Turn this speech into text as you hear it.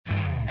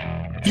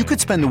You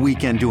could spend the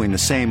weekend doing the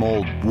same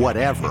old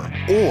whatever,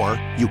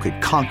 or you could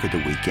conquer the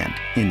weekend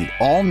in the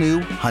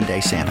all-new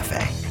Hyundai Santa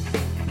Fe.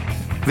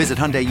 Visit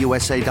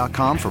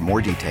HyundaiUSA.com for more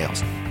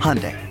details.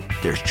 Hyundai,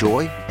 there's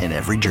joy in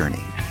every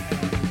journey.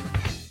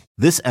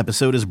 This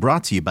episode is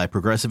brought to you by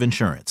Progressive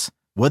Insurance.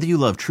 Whether you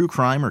love true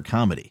crime or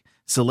comedy,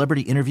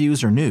 celebrity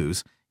interviews or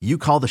news, you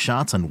call the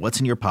shots on what's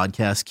in your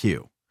podcast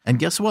queue. And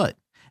guess what?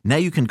 Now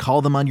you can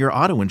call them on your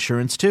auto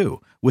insurance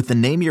too with the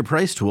Name Your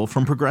Price tool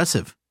from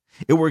Progressive.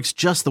 It works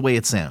just the way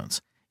it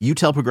sounds. You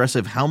tell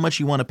Progressive how much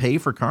you want to pay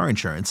for car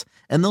insurance,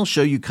 and they'll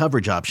show you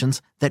coverage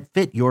options that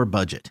fit your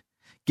budget.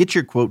 Get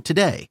your quote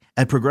today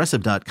at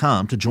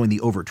Progressive.com to join the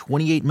over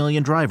 28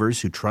 million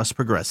drivers who trust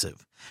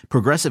Progressive.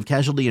 Progressive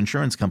Casualty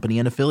Insurance Company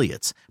and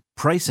Affiliates.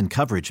 Price and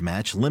coverage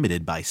match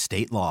limited by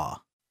state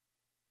law.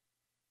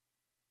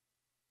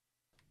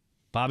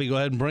 Bobby, go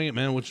ahead and bring it,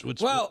 man.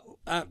 Well,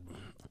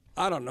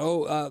 I don't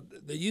know.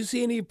 Do you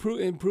see any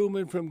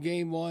improvement from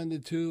game 1 to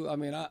 2? I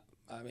mean,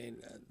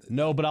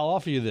 no, but I'll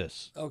offer you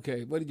this.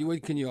 Okay, what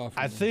can you offer?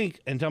 I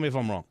think, and tell me if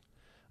I'm wrong,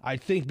 I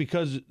think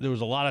because there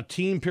was a lot of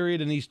team period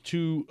in these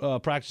two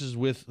practices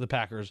with the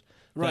Packers,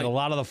 that a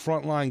lot of the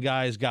frontline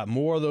guys got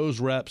more of those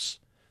reps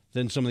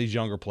than some of these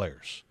younger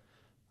players.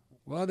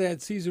 Well, they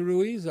had Cesar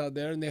Ruiz out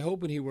there, and they're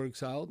hoping he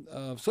works out.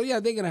 So, yeah,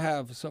 they're going to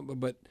have something.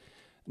 But,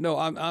 no,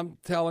 I'm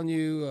telling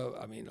you,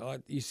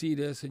 you see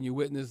this and you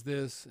witness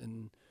this,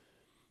 and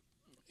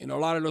a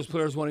lot of those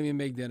players won't even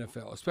make the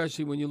NFL,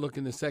 especially when you look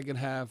in the second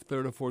half,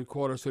 third or fourth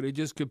quarter. So they're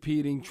just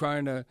competing,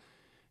 trying to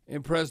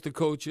impress the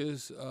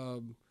coaches.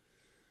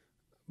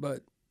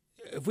 But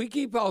if we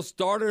keep our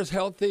starters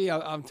healthy,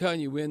 I'm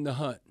telling you, we're in the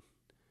hunt.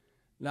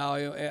 Now,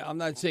 I'm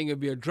not saying it'd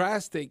be a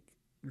drastic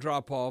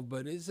drop-off,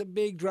 but it's a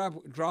big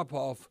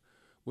drop-off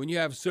when you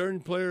have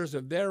certain players,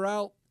 if they're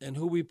out and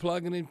who we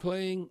plugging and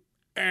playing,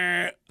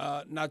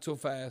 not so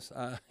fast.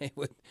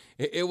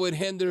 It would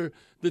hinder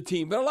the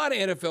team. But a lot of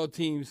NFL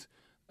teams,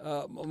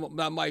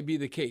 that might be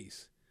the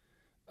case.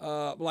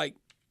 Do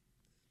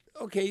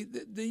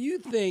you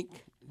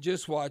think,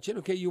 just watching,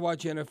 okay, you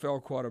watch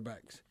NFL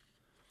quarterbacks,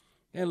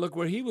 and look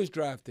where he was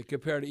drafted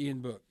compared to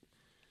Ian Book.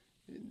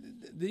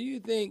 Do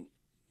you think,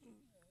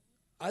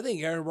 I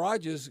think Aaron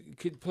Rodgers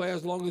could play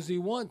as long as he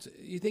wants.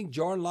 You think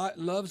Jordan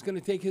Love's going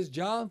to take his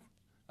job?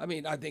 I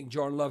mean, I think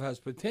Jordan Love has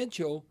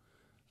potential,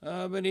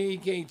 but he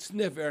can't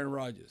sniff Aaron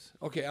Rodgers.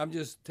 Okay, I'm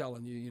just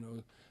telling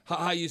you,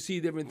 how you see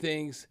different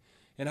things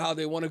and how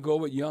they want to go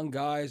with young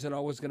guys and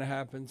all what's going to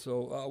happen.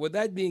 So with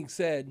that being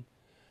said,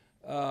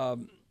 a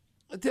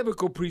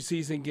typical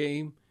preseason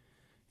game.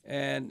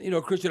 And,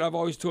 Christian, I've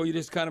always told you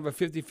this is kind of a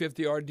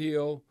 50-50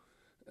 ordeal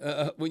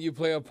when you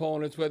play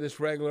opponents, whether it's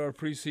regular or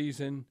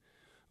preseason.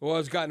 Well,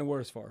 it's gotten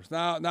worse for us.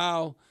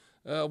 Now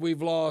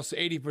we've lost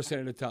 80%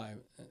 of the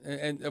time.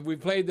 And we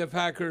played the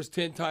Packers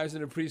 10 times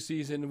in the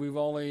preseason. We've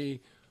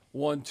only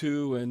won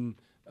 2, and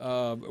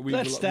we've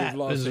lost 8.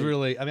 Is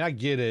really, I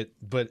get it,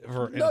 but in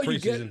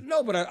preseason.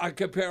 But I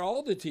compare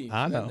all the teams.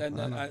 I know.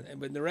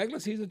 But in the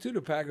regular season, too,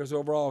 the Packers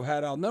overall have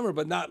had outnumbered,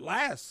 but not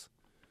last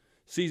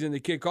season to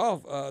kick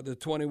off the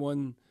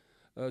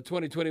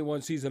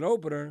 2021 season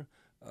opener.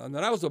 Now,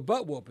 that was a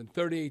butt whooping,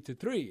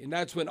 38-3, and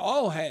that's when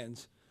all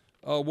hands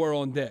were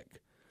on deck.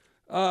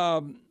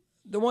 The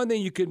one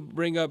thing you can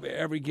bring up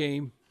every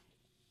game,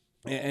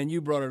 and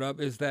you brought it up,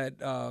 is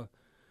that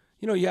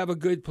you have a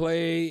good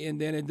play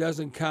and then it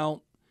doesn't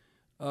count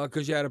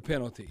because you had a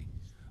penalty,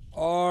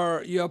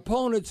 or your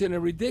opponent's in a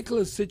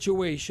ridiculous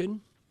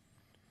situation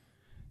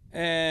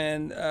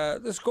and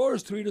the score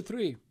is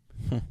 3-3,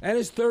 and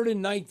it's 3rd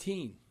and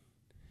 19,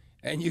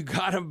 and you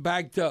got him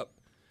backed up.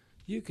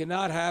 You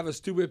cannot have a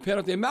stupid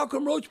penalty. And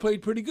Malcolm Roach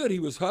played pretty good. He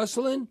was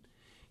hustling.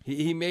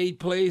 He made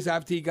plays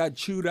after he got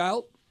chewed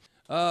out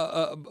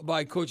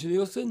by Coach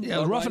Nielsen.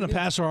 Yeah, roughing the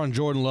passer on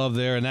Jordan Love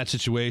there in that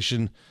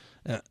situation.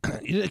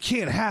 It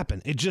can't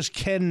happen. It just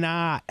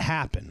cannot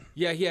happen.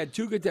 Yeah, he had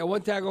 2 good tackles.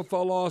 1 tackle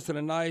for loss and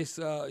a nice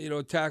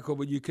tackle,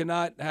 but you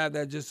cannot have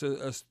that just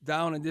a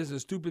down and this is a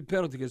stupid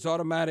penalty. It's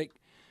automatic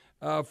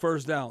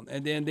first down.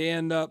 And then they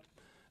end up,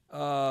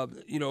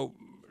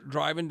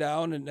 driving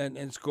down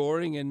and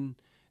scoring, and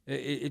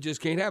it just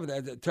can't happen.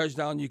 That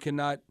touchdown you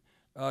cannot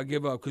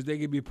give up because they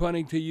could be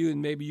punting to you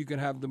and maybe you can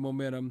have the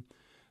momentum.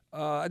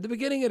 At the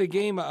beginning of the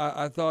game,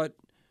 I thought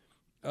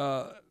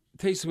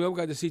Taysom Hill,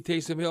 got to see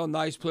Taysom Hill,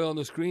 nice play on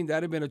the screen.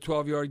 That had been a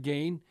 12-yard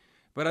gain.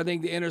 But I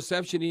think the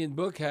interception Ian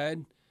Book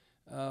had,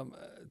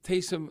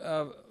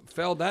 Taysom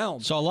fell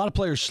down. So a lot of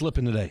players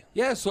slipping today.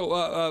 Yeah,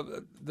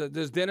 so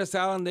does Dennis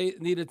Allen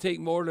need to take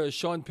more to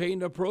Sean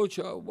Payton approach?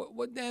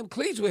 What damn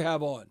cleats we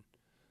have on?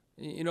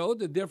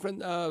 The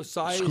different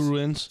size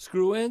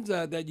screw-ins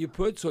that you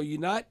put, so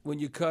you're not, when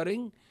you're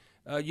cutting,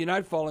 you're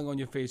not falling on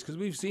your face, because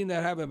we've seen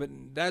that happen. But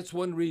that's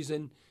one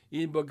reason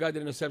Ian Book got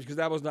the interception, because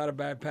that was not a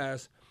bad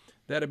pass.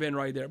 That had been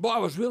right there. Boy, I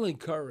was really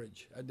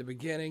encouraged at the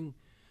beginning.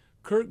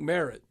 Kirk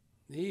Merritt,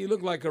 he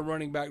looked like a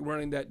running back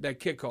running that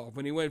kickoff.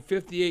 When he went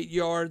 58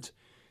 yards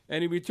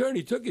and he returned,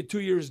 he took it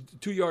 2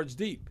 yards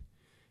deep.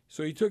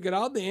 So he took it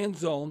out the end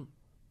zone.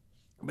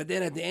 But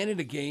then at the end of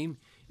the game,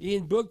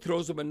 Ian Book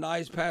throws him a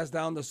nice pass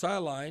down the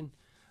sideline.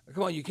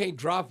 Come on, you can't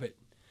drop it.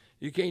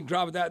 You can't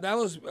drop it. That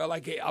was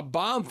like a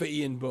bomb for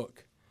Ian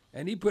Book.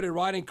 And he put it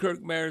right in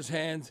Kirk Merritt's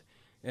hands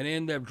and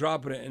ended up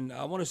dropping it. And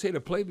I want to say the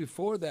play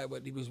before that,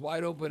 but he was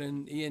wide open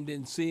and Ian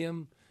didn't see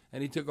him,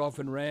 and he took off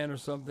and ran or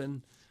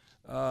something.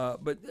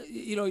 But,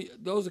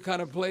 those are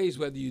kind of plays,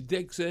 whether you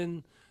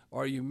Dixon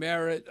or you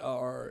Merritt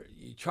or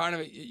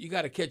you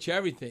got to catch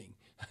everything.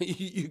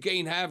 You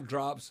can't have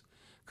drops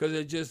because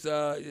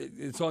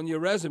it's on your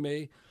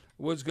resume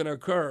what's going to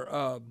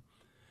occur.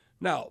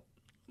 Now,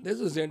 this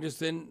is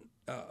interesting,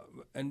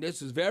 and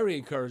this is very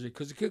encouraging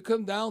because it could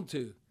come down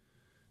to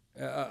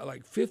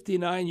like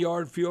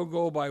 59-yard field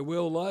goal by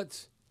Will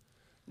Lutz.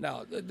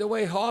 Now, the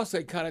way Haas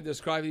had kind of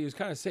described it, he was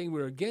kind of saying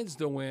we're against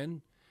the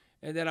win.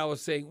 And then I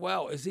was saying,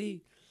 well, if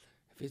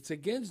it's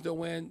against the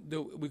win,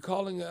 we're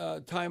calling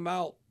a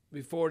timeout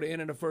before the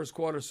end of the first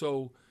quarter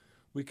so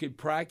we could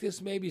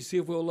practice, maybe see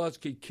if Will Lutz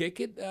could kick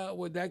it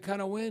with that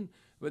kind of win.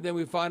 But then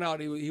we find out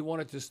he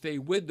wanted to stay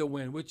with the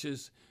win, which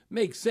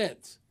makes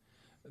sense.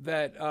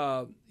 That,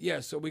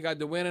 so we got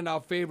the win in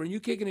our favor. And you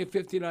kicking it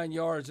 59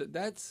 yards,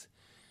 that's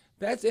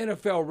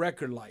NFL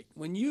record-like.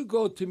 When you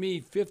go to me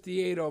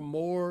 58 or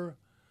more,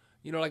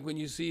 like when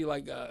you see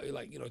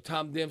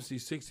Tom Dempsey,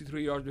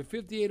 63 yards, but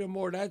 58 or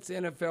more, that's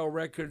NFL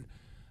record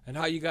and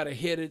how you got to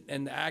hit it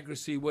and the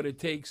accuracy, what it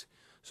takes.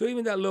 So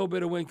even that little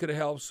bit of win could have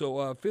helped. So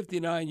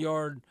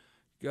 59-yard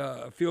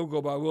field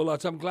goal by Will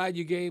Lutz. I'm glad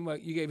you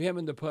gave him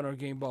in the punter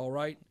game ball,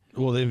 right?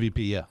 Well, the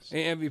MVP, yes.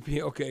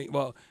 MVP, okay.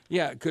 Well,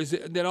 yeah, because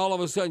then all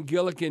of a sudden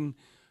Gillikin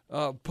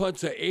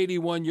punts an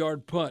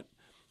 81-yard punt.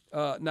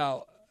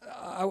 Now,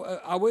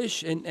 I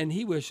wish, and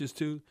he wishes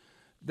too,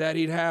 that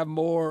he'd have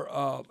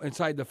more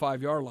inside the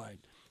 5-yard line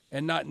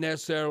and not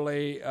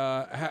necessarily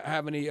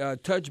have any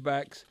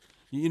touchbacks,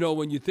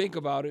 when you think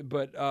about it.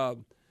 But,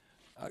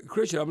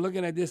 Christian, I'm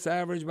looking at this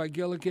average by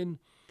Gillikin.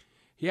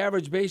 He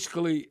averaged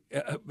basically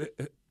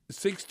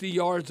 60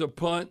 yards a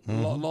punt,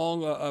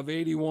 long of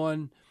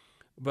 81.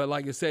 But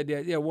like I said,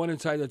 one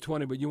inside the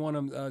 20, but you want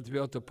him to be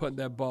able to punt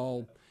that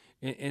ball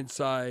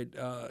inside,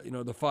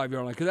 the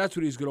 5-yard line, because that's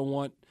what he's going to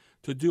want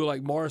to do,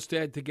 like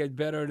Morstead, to get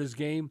better at his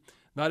game.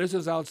 Now, this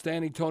is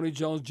outstanding, Tony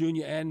Jones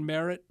Jr. and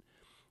Merritt,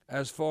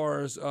 as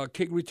far as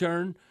kick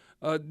return.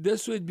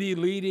 This would be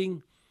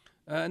leading,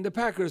 and the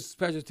Packers'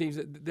 special teams,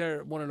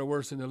 they're one of the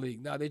worst in the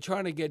league. Now, they're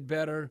trying to get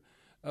better.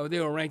 They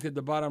were ranked at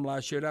the bottom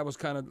last year. That was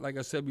kind of, like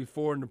I said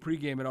before in the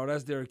pregame and all,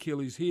 that's their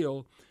Achilles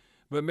heel.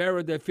 But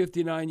Merritt, that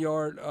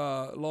 59-yard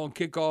long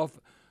kickoff.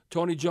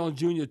 Tony Jones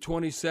Jr.,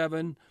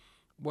 27.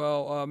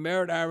 Well,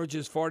 Merritt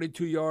averages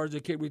 42 yards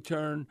a kick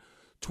return,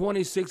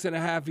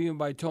 26.5 even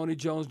by Tony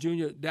Jones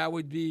Jr. That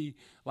would be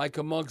like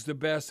amongst the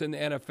best in the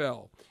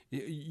NFL.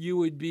 You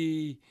would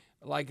be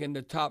like in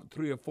the top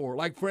 3 or 4.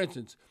 Like, for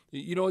instance,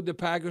 you know what the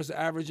Packers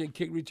averaged in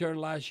kick return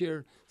last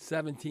year?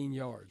 17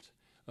 yards,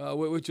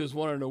 which was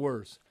one of the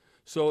worst.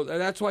 So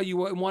that's why you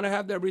want to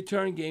have that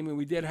return game, and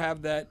we did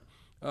have that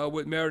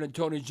with Merritt and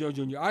Tony Jones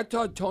Jr. I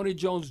thought Tony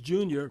Jones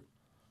Jr.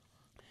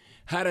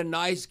 had a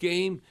nice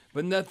game,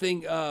 but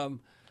nothing,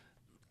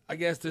 I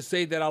guess, to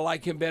say that I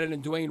like him better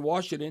than Dwayne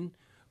Washington.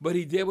 But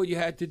he did what you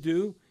had to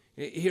do.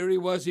 Here he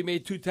was. He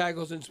made 2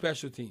 tackles in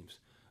special teams,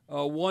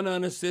 1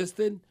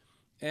 unassisted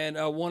and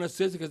 1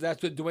 assisted, because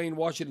that's what Dwayne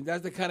Washington,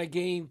 that's the kind of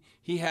game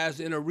he has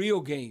in a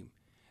real game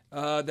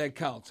that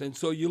counts. And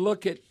so you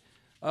look at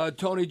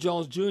Tony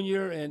Jones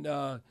Jr.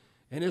 and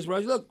his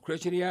rush. Look,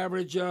 Christian, he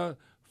averaged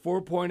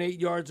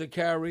 4.8 yards a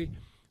carry.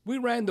 We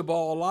ran the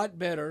ball a lot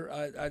better,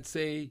 I'd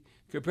say,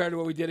 compared to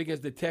what we did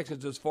against the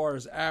Texans as far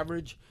as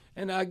average.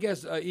 And I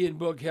guess Ian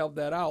Book helped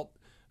that out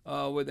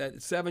with that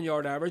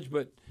 7-yard average.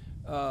 But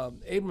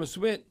Abram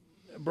Smith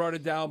brought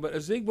it down. But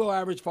Ezigbo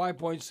averaged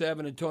 5.7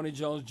 and Tony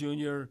Jones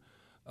Jr.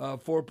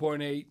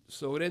 4.8.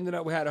 So it ended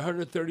up we had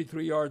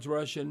 133 yards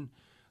rushing,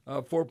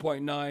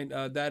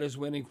 4.9. That is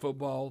winning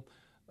football.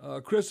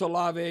 Chris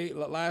Olave,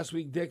 last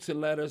week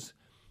Dixon led us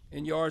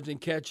in yards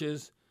and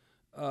catches.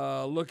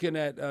 Looking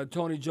at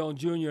Tony Jones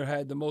Jr.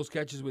 had the most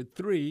catches with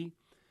 3,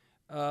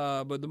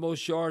 but the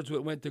most yards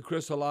went to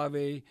Chris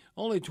Olave,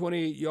 only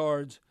 28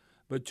 yards,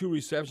 but 2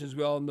 receptions.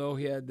 We all know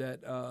he had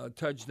that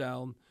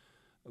touchdown,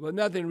 but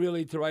nothing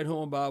really to write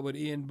home about with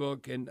Ian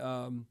Book and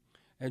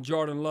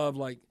Jordan Love.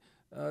 Like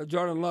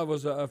Jordan Love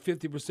was a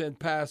 50%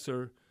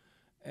 passer,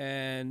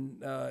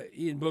 and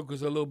Ian Book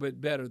was a little bit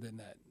better than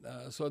that.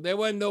 So they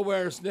went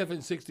nowhere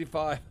sniffing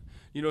 65,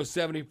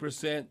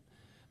 70%.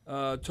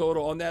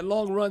 Total on that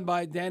long run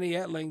by Danny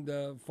Etling,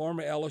 the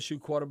former LSU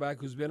quarterback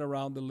who's been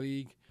around the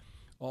league,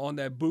 on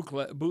that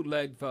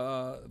bootleg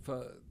for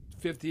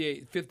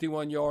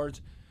 51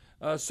 yards.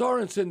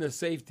 Sorensen, the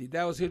safety,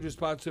 that was his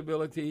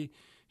responsibility.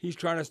 He's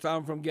trying to stop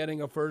him from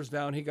getting a first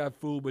down. He got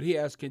fooled, but he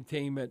has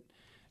containment.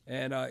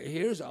 And I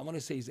want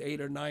to say he's 8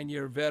 or 9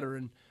 year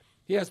veteran.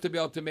 He has to be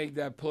able to make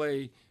that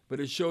play, but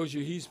it shows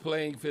you he's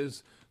playing for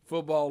his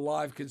football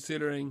life,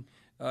 considering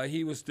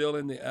he was still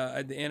in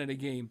at the end of the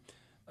game.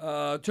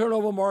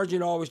 Turnover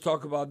margin, always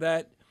talk about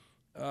that.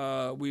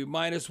 We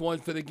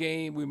 -1 for the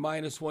game. We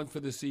 -1 for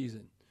the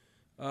season.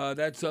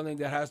 That's something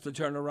that has to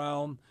turn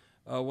around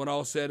when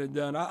all said and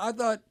done. I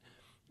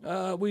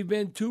thought we've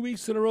been 2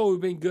 weeks in a row.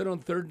 We've been good on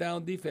third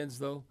down defense,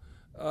 though.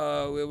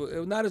 It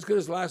was not as good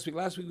as last week.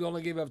 Last week we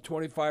only gave up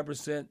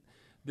 25%.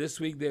 This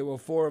week they were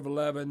 4 of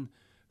 11,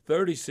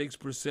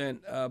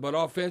 36%. But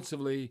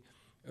offensively,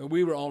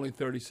 we were only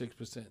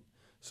 36%.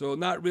 So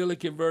not really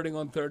converting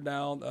on third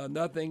down.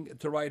 Nothing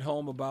to write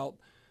home about.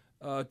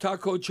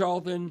 Taco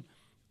Charlton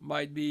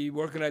might be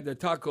working at the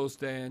taco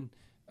stand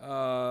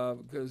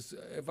because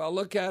if I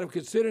look at him,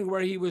 considering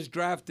where he was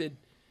drafted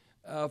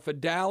for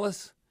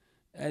Dallas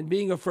and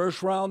being a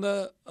first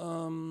rounder,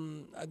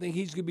 I think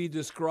he's going to be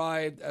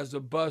described as a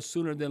bust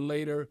sooner than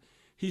later.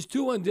 He's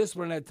too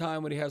undisciplined at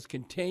time when he has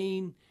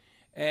contained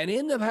and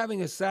ended up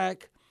having a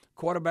sack.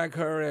 Quarterback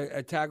hurt,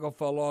 a tackle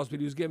for loss, but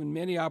he was given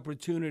many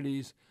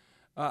opportunities.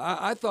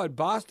 I thought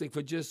Bostic,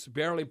 for just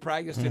barely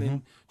practicing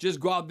and just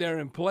go out there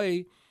and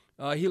play,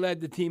 he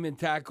led the team in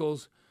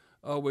tackles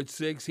with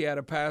 6. He had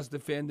a pass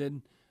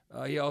defended.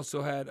 He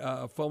also had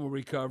a fumble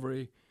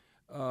recovery.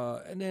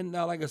 And then,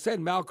 like I said,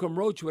 Malcolm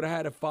Roach would have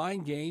had a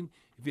fine game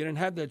if he didn't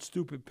have that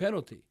stupid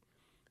penalty.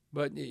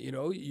 But,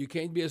 you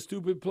can't be a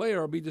stupid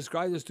player or be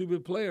described as a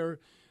stupid player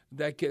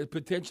that can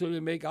potentially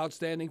make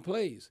outstanding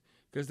plays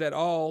because that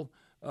all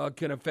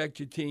can affect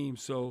your team.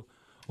 So,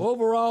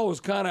 overall, it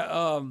was kind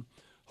of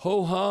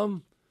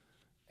ho-hum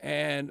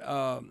and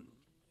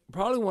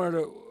probably one of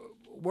the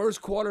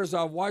worst quarters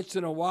I've watched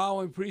in a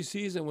while in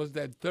preseason was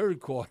that third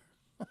quarter.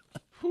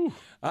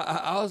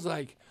 I was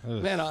like,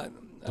 man,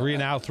 3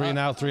 and out. I'm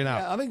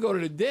gonna go to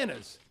the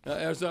dentist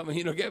or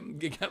something.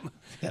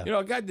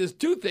 I got this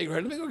toothache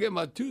right. Let me go get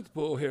my tooth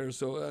pulled here.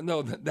 So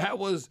no, that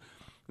was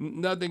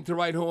nothing to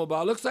write home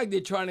about. Looks like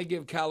they're trying to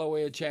give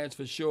Callaway a chance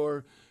for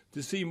sure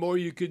to see more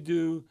you could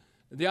do.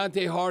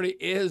 Deontay Hardy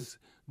is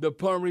the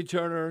punt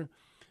returner,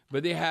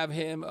 but they have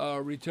him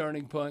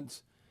returning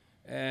punts,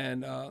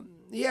 and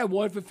he had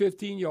 1 for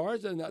 15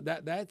 yards, and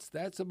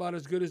that's about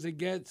as good as it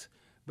gets.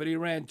 But he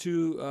ran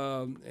 2,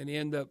 and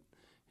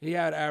he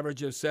had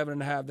average of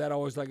 7.5. That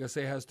always, like I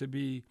say, has to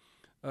be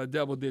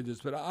double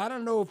digits. But I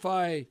don't know if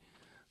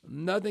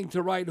nothing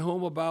to write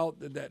home about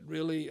that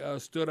really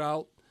stood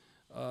out.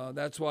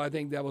 That's why I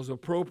think that was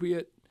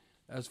appropriate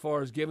as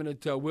far as giving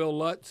it to Will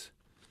Lutz,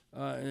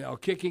 a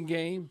kicking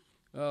game.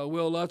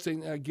 Will Lutz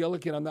and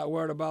Gillikin, I'm not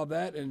worried about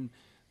that. And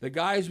the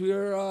guys we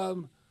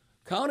were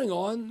counting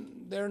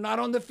on, they're not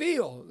on the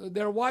field.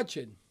 They're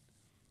watching.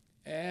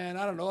 And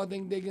I don't know, I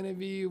think they're going to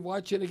be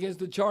watching against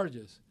the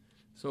Chargers.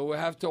 So we'll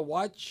have to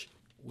watch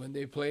when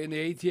they play in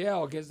the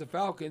ATL against the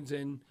Falcons,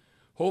 and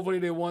hopefully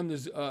they're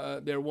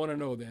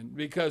 1-0 then.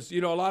 Because,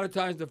 a lot of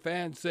times the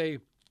fans say,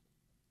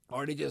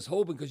 are they just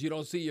hoping because you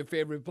don't see your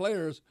favorite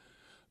players?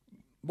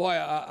 Boy,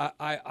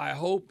 I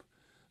hope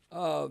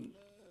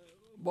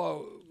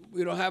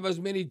we don't have as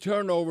many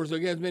turnovers or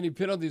get as many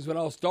penalties when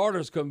all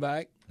starters come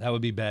back. That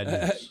would be bad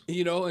news.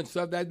 And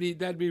stuff.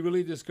 That'd be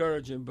really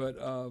discouraging. But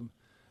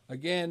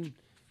again,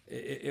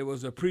 it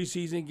was a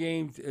preseason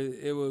game.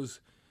 It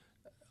was,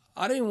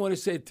 I didn't want to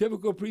say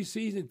typical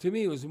preseason. To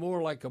me, it was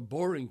more like a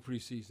boring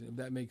preseason, if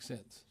that makes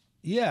sense.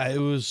 Yeah, it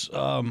was.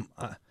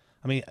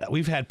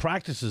 We've had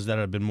practices that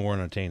have been more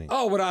entertaining.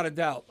 Oh, without a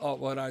doubt.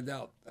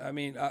 I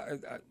mean,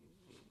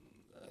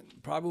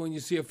 probably when you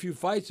see a few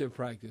fights at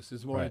practice,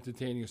 it's more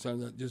entertaining or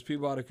something. Just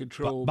people out of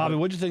control. Bobby,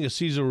 what did you think of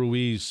Cesar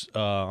Ruiz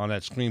on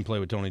that screenplay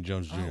with Tony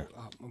Jones Jr.?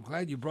 I'm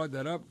glad you brought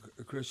that up,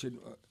 Christian.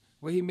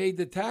 Well, he made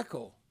the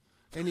tackle,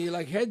 and he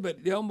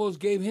headbutt. They almost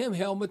gave him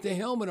helmet to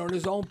helmet on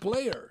his own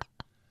player.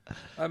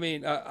 I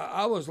mean,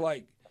 I was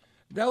like,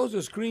 that was a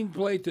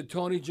screenplay to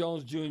Tony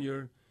Jones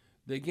Jr.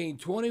 They gained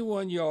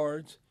 21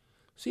 yards.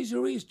 Cesar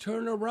Ruiz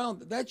turned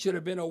around. That should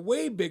have been a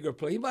way bigger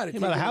play. He might have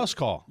taken a house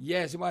call.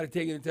 Yes, he might have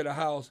taken it to the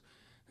house.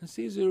 And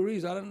Cesar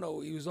Ruiz, I don't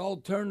know, he was all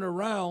turned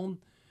around.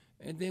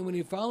 And then when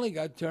he finally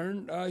got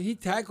turned, he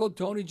tackled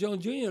Tony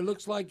Jones Jr. It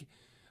looks like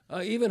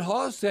even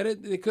Haas said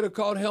it. They could have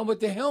called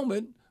helmet to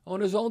helmet on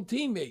his own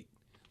teammate.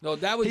 No,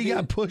 that was he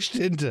got pushed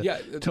into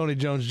Tony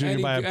Jones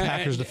Jr. by a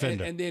Packers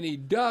defender. And then he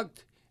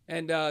ducked,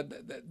 and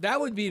that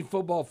would be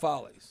football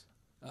follies.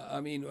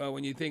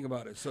 When you think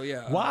about it. So,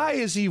 yeah. Why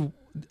is he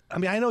 –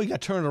 I know he got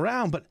turned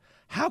around, but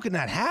how can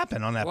that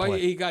happen on that play? Well,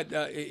 he got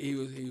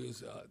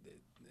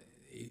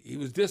he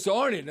was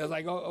disoriented. I was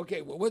like,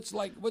 okay, well, what's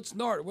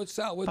north, what's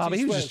south, what's Bobby, east,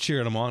 he was west? just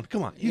cheering him on.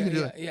 Come on, you can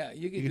do it. Yeah,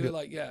 you can do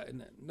it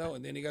and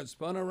then he got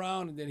spun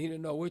around, and then he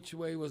didn't know which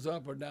way was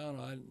up or down.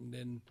 And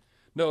then,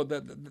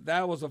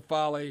 that was a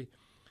folly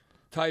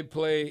type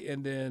play,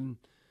 and then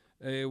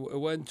it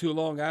wasn't too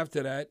long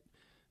after that.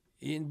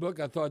 Ian Book,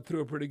 I thought,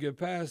 threw a pretty good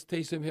pass.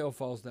 Taysom Hill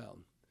falls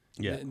down.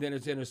 Yeah. And then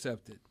it's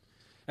intercepted.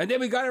 And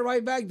then we got it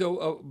right back,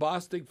 though.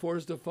 Bostic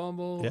forced a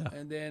fumble. Yeah.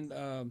 And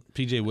then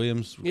P.J.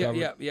 Williams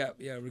recovered.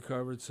 Yeah,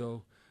 recovered.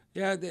 So,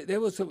 yeah, there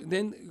was some.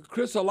 Then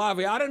Chris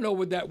Olave, I don't know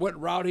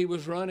what route he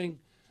was running.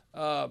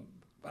 But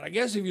I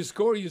guess if you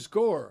score, you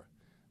score.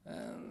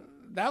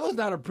 That was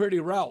not a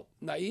pretty route.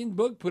 Now, Ian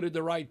Book put it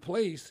the right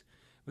place.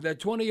 With that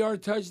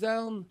 20-yard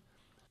touchdown,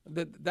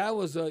 that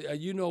was a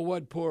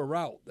you-know-what poor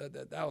route.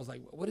 That was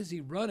like, what is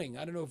he running?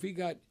 I don't know if he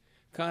got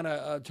kind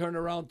of turned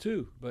around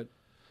too. But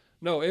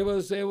no, it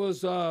was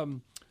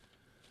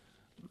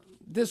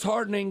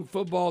disheartening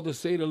football to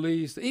say the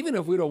least. Even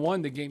if we'd have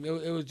won the game,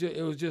 it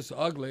was just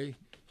ugly.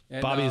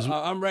 And Bobby,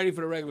 I'm ready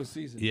for the regular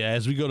season. Yeah,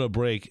 as we go to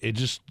break, it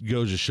just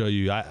goes to show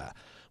you.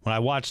 When I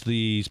watch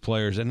these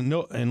players, and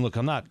look,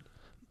 I'm not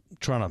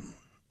trying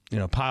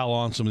to, pile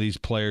on some of these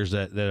players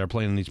that are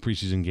playing in these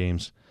preseason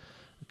games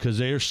because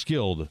they are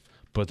skilled,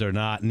 but they're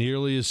not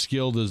nearly as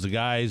skilled as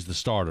the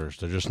starters.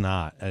 They're just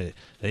not.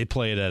 They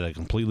play it at a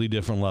completely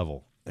different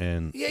level,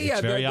 and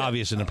it's very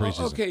obvious in the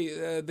preseason.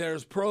 Okay,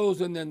 there's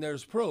pros and then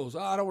there's pros.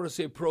 I don't want to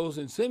say pros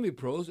and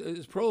semi-pros.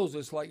 It's pros.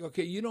 It's like,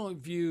 okay, you don't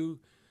view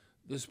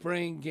the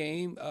spring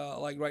game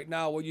like right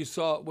now what you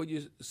saw in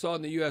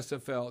the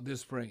USFL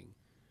this spring.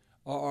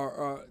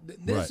 Or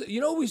this,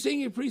 right. We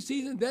sing in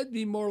preseason. That'd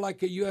be more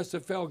like a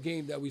USFL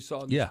game that we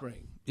saw in the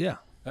spring. Yeah.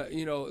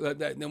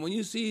 Then when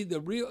you see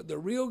the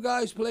real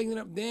guys playing it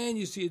up, then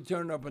you see it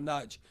turn up a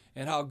notch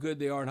and how good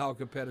they are and how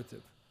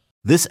competitive.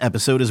 This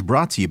episode is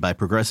brought to you by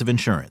Progressive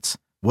Insurance.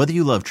 Whether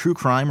you love true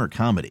crime or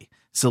comedy,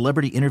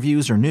 celebrity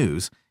interviews or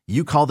news,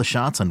 you call the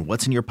shots on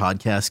what's in your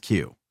podcast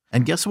queue.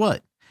 And guess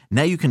what?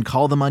 Now you can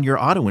call them on your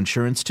auto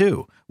insurance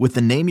too with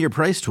the Name Your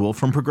Price tool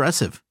from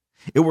Progressive.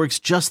 It works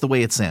just the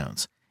way it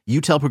sounds. You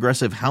tell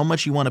Progressive how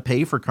much you want to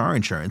pay for car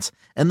insurance,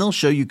 and they'll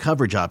show you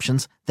coverage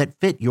options that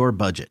fit your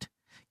budget.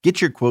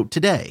 Get your quote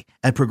today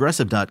at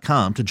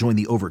Progressive.com to join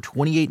the over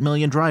 28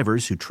 million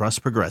drivers who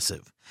trust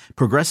Progressive.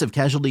 Progressive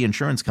Casualty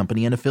Insurance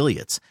Company and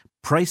Affiliates.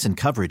 Price and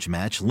coverage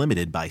match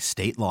limited by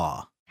state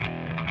law.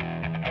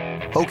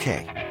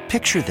 Okay,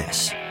 picture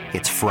this.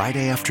 It's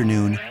Friday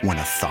afternoon when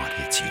a thought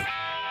hits you.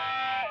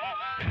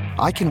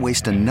 I can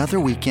waste another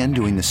weekend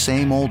doing the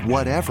same old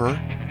whatever,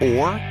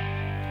 or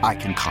I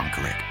can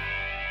conquer it.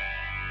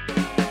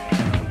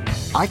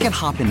 I can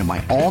hop into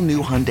my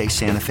all-new Hyundai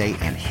Santa Fe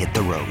and hit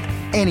the road.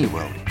 Any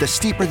road. The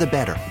steeper, the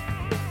better.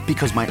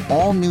 Because my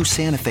all-new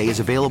Santa Fe is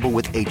available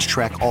with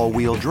H-Track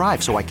all-wheel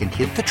drive, so I can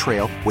hit the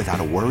trail without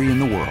a worry in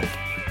the world.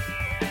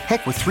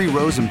 Heck, with 3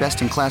 rows and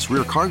best-in-class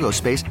rear cargo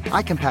space,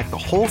 I can pack the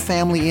whole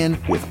family in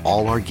with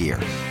all our gear.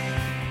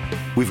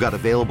 We've got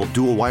available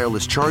dual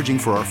wireless charging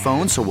for our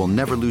phones, so we'll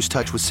never lose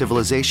touch with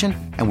civilization,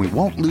 and we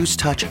won't lose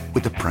touch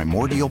with the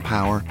primordial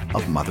power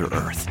of Mother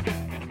Earth.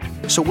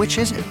 So which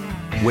is it?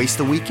 Waste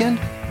the weekend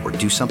or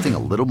do something a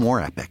little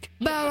more epic?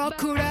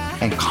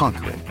 And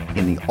conquer it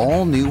in the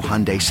all-new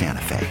Hyundai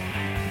Santa Fe.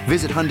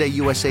 Visit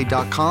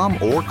HyundaiUSA.com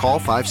or call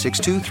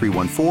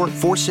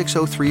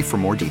 562-314-4603 for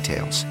more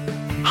details.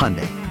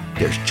 Hyundai,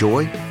 there's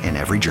joy in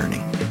every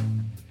journey.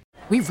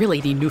 We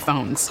really need new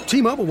phones.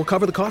 T-Mobile will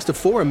cover the cost of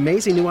 4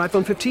 amazing new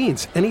iPhone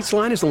 15s, and each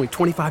line is only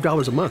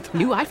 $25 a month.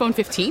 New iPhone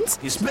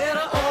 15s? It's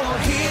better over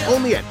here.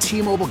 Only at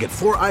T-Mobile, get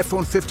 4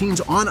 iPhone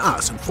 15s on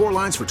us and 4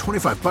 lines for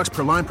 $25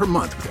 per line per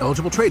month with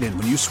eligible trade-in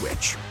when you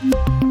switch.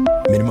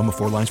 Minimum of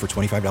 4 lines for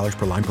 $25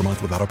 per line per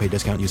month with autopay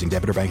discount using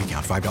debit or bank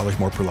account. $5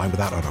 more per line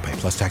without autopay,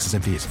 plus taxes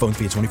and fees. Phone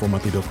fee at 24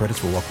 monthly bill credits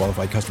for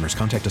well-qualified customers.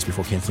 Contact us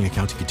before canceling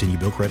account to continue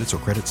bill credits or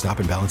credit stop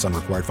and balance on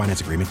required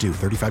finance agreement due.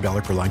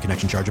 $35 per line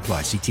connection charge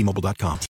applies. See T-Mobile.com.